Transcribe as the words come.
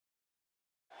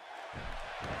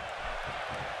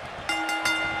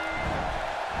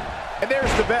And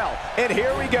there's the bell, and here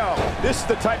we go. This is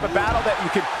the type of battle that you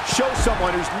can show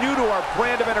someone who's new to our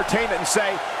brand of entertainment and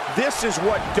say, this is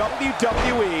what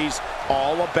WWE's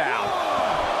all about.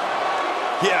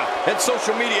 Yeah, and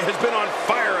social media has been on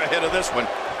fire ahead of this one.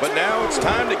 But now it's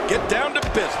time to get down to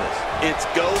business. It's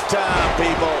go time,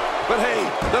 people. But hey,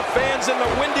 the fans in the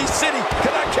Windy City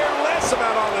could not care less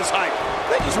about all this hype.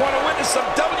 They just want to witness some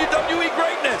WWE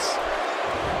greatness.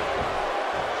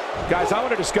 Guys, I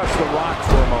want to discuss The Rock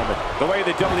for a moment. The way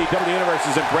the WWE Universe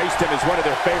has embraced him as one of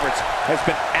their favorites has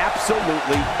been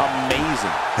absolutely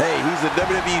amazing. Hey, he's a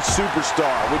WWE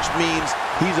superstar, which means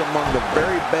he's among the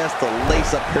very best to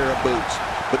lace a pair of boots.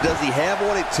 But does he have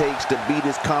what it takes to beat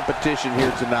his competition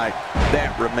here tonight?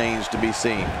 That remains to be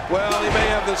seen. Well, he may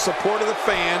have the support of the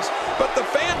fans, but the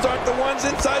fans aren't the ones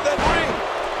inside that ring.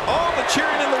 All the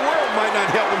cheering in the world might not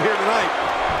help him here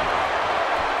tonight.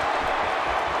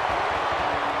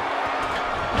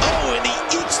 And he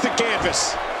eats the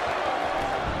canvas.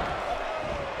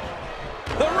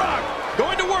 The Rock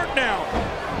going to work now.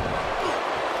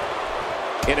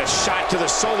 In a shot to the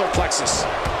solar plexus.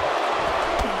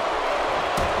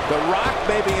 The Rock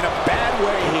may be in a bad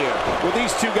way here. With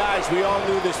these two guys, we all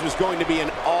knew this was going to be an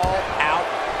all-out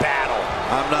battle.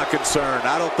 I'm not concerned.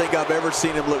 I don't think I've ever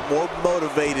seen him look more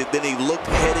motivated than he looked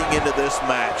heading into this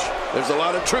match. There's a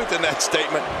lot of truth in that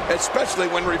statement, especially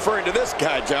when referring to this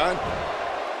guy, John.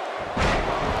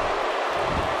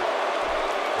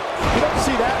 You don't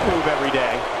see that move every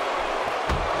day.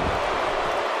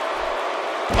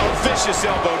 A vicious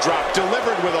elbow drop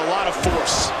delivered with a lot of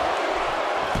force.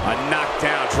 A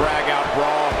knockdown, drag-out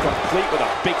brawl, complete with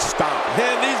a big stomp.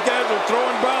 And these guys are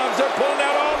throwing bombs. They're pulling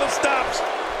out all the stops.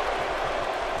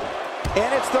 And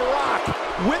it's The Rock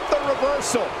with the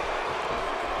reversal.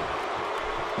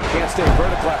 Can't stay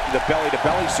vertical after the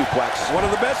belly-to-belly suplex. One of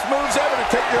the best moves ever to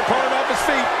take your opponent off his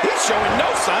feet. He's showing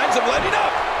no signs of letting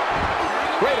up.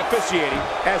 Great officiating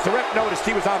as the ref noticed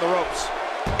he was on the ropes.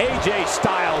 AJ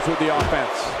Styles with the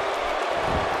offense.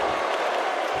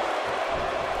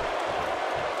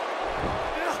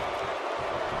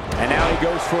 And now he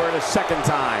goes for it a second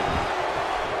time.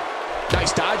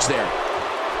 Nice dodge there.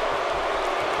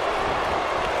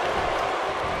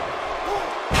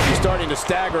 He's starting to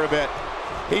stagger a bit.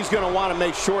 He's going to want to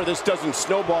make sure this doesn't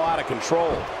snowball out of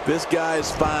control. This guy is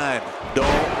fine.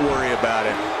 Don't worry about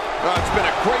it. Oh, it's been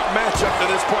a great match up to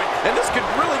this point, and this could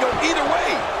really go either way.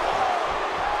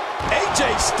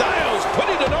 AJ Styles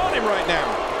putting it on him right now.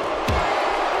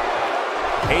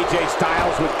 AJ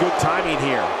Styles with good timing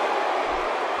here.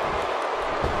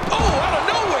 Oh, out of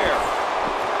nowhere.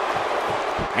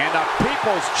 And the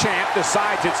People's Champ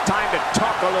decides it's time to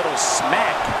talk a little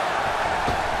smack.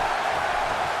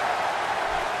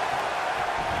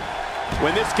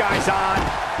 When this guy's on,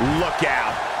 look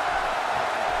out.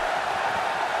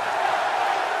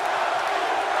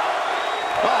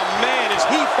 Oh, man, is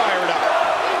he fired up.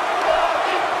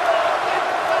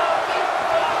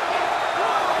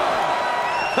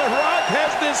 The Rock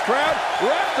has this crowd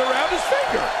wrapped around his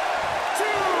finger.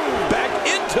 Back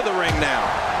into the ring now.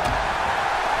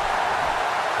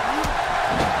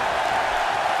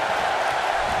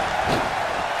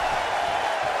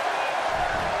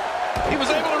 He was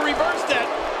able to reverse that.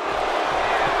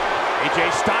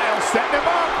 AJ Styles setting him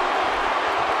up.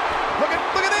 Look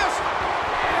at this.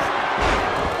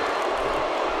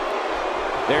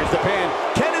 There's the pin.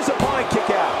 Can his opponent kick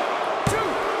out?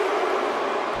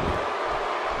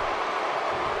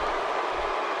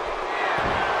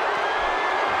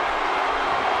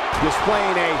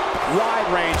 Displaying a wide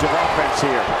range of offense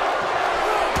here.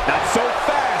 Not so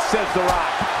fast, says The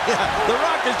Rock. Yeah, The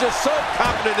Rock is just so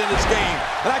confident in his game,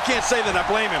 and I can't say that I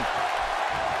blame him.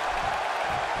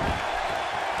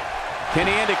 Can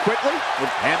he end it quickly?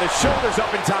 And the shoulder's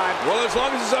up in time. Well, as long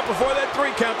as it's up before that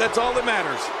 3 count, that's all that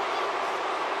matters.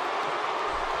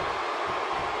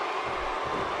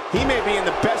 He may be in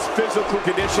the best physical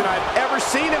condition I've ever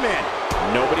seen him in.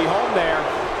 Nobody home there.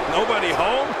 Nobody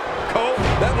home? Cole,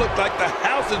 that looked like the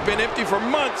house has been empty for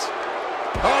months.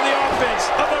 Oh, the offense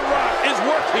of The Rock is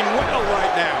working well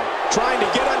right now. Trying to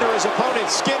get under his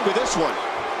opponent's skin with this one.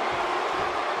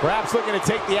 Perhaps looking to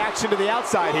take the action to the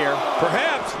outside here.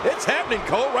 Perhaps. It's happening,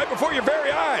 Cole, right before your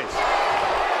very eyes.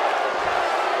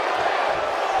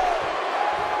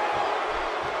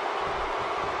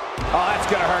 Oh, that's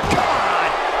going to hurt. Come on.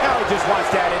 Now he just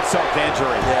wants that insult to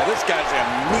injury. Yeah, this guy's a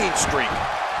mean streak.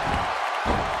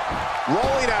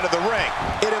 Rolling out of the ring.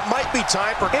 And it might be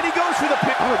time for... And he goes for the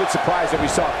pin. I'm a bit surprised that we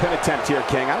saw a pin attempt here,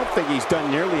 King. I don't think he's done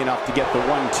nearly enough to get the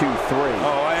 1, 2, 3.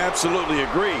 Oh, I absolutely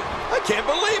agree. I can't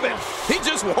believe it. He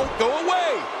just won't go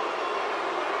away.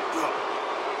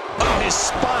 Oh, his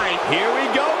spine. Here we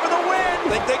go for the win.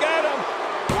 Think they got him.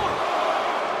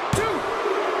 1, 2.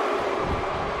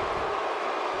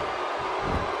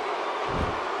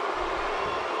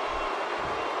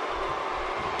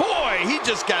 Boy, he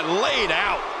just got laid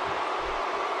out.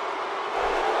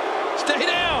 Stay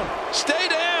down. Stay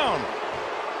down.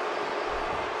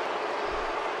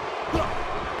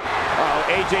 Oh,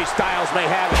 AJ Styles may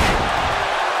have it.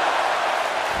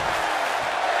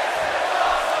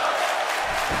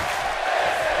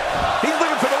 He's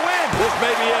looking for the win. This may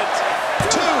be it.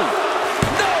 2.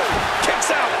 No.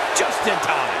 Kicks out just in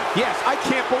time. Yes, I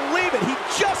can't believe it. He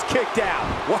just kicked out.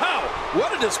 Wow.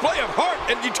 What a display of heart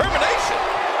and determination.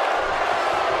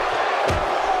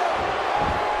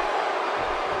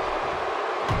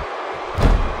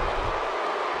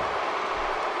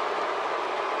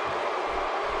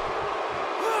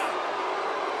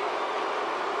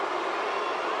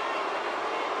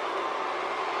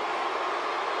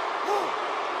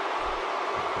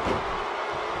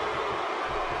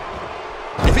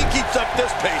 If he keeps up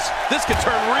this pace, this could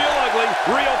turn real ugly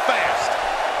real fast.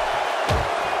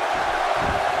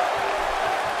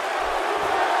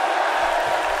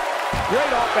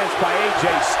 Great offense by AJ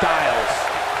Styles.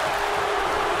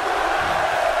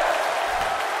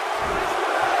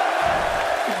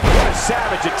 What a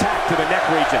savage attack to the neck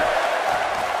region.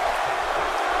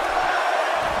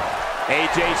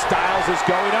 AJ Styles is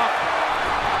going up.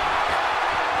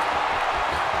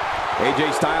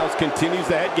 AJ Styles continues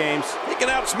the head games. He can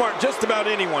outsmart just about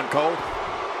anyone, Cole.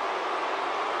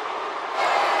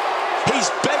 He's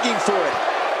begging for it.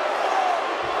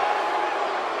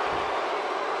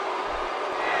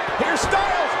 Here's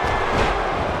Styles.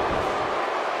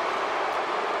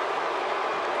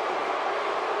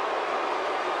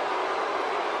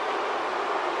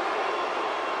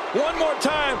 One more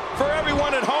time for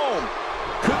everyone at home.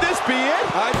 Could this be it?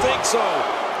 I think so.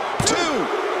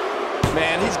 2.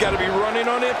 Man, he's got to be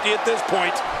running on empty at this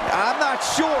point. I'm not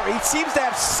sure. He seems to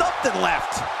have something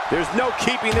left. There's no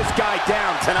keeping this guy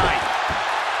down tonight.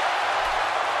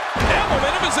 Now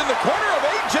momentum is in the corner of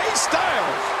AJ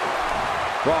Styles.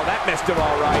 Well, that missed him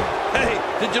all right. Hey,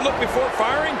 did you look before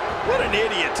firing? What an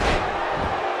idiot.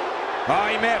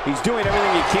 Oh, he met. He's doing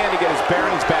everything he can to get his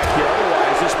bearings back here.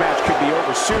 Otherwise, this match could be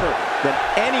over sooner than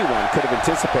anyone could have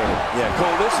anticipated. Yeah,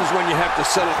 Cole, this is when you have to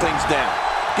settle things down.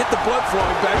 Get the blood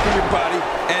flowing back in your body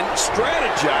and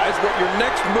strategize what your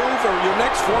next move or your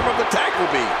next form of attack will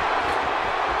be.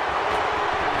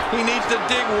 He needs to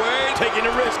dig way, taking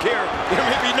a risk here. There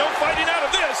may be no fighting out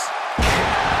of this.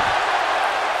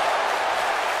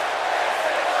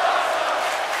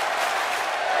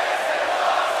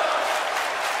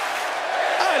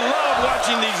 I love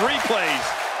watching these replays.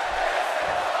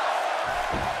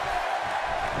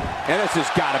 And this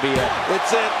has got to be it.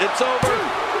 It's it. It's over.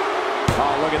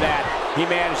 Oh, look at that. He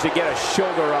managed to get a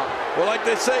shoulder up. Well, like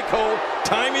they say, Cole,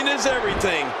 timing is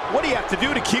everything. What do you have to do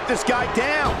to keep this guy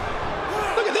down?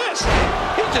 Look at this.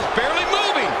 He's just barely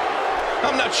moving.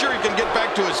 I'm not sure he can get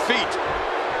back to his feet.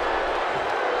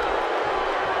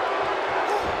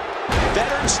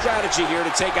 Veteran strategy here to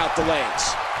take out the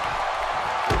legs.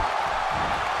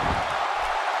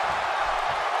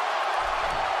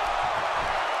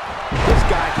 This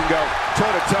guy can go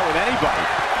toe-to-toe with anybody.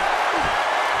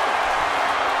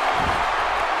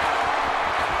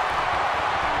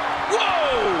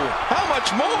 How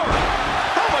much more?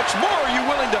 How much more are you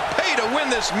willing to pay to win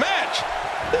this match?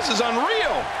 This is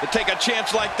unreal to take a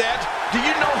chance like that. Do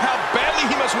you know how badly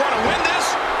he must want to win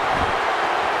this?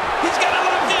 He's got it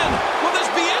locked in. Will this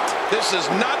be it? This is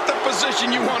not the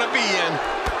position you want to be in.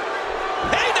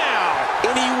 Hey now!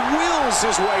 And he wills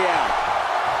his way out.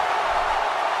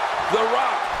 The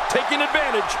Rock taking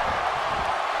advantage.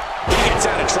 He gets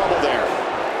out of trouble there.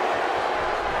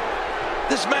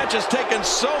 This match has taken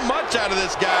so much out of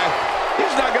this guy.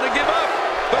 He's not going to give up.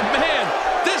 But man,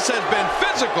 this has been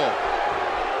physical.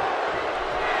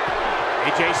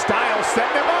 AJ Styles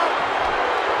setting him up.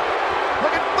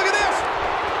 Look at this.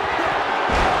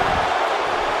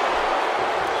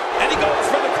 And he goes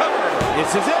for the cover.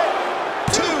 This is it.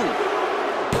 2.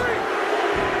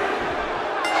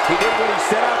 He did what he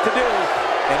set out to do,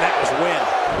 and that was win.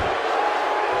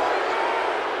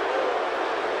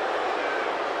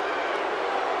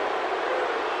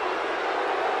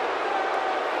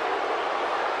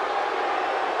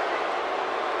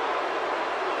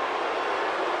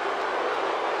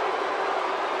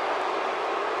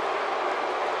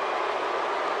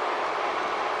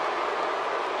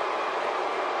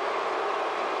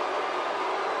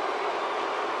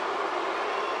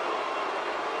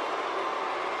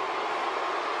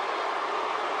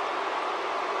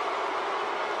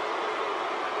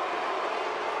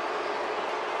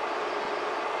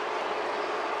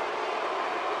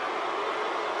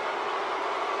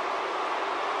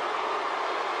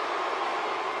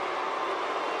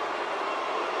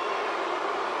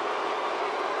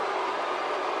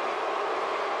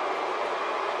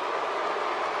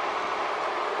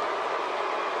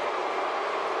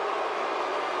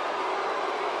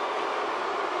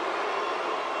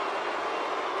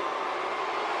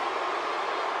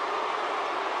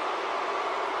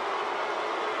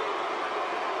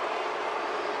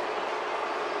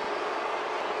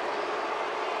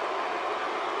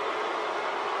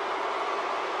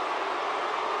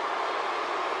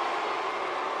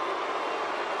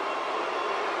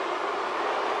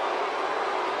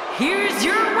 here's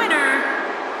your winner,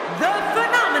 the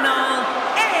phenomenal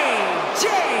AJ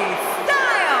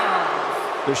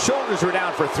Styles. The shoulders were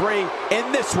down for 3,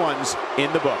 and this one's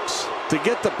in the books. To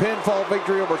get the pinfall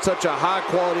victory over such a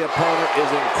high-quality opponent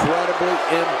is incredibly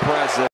impressive.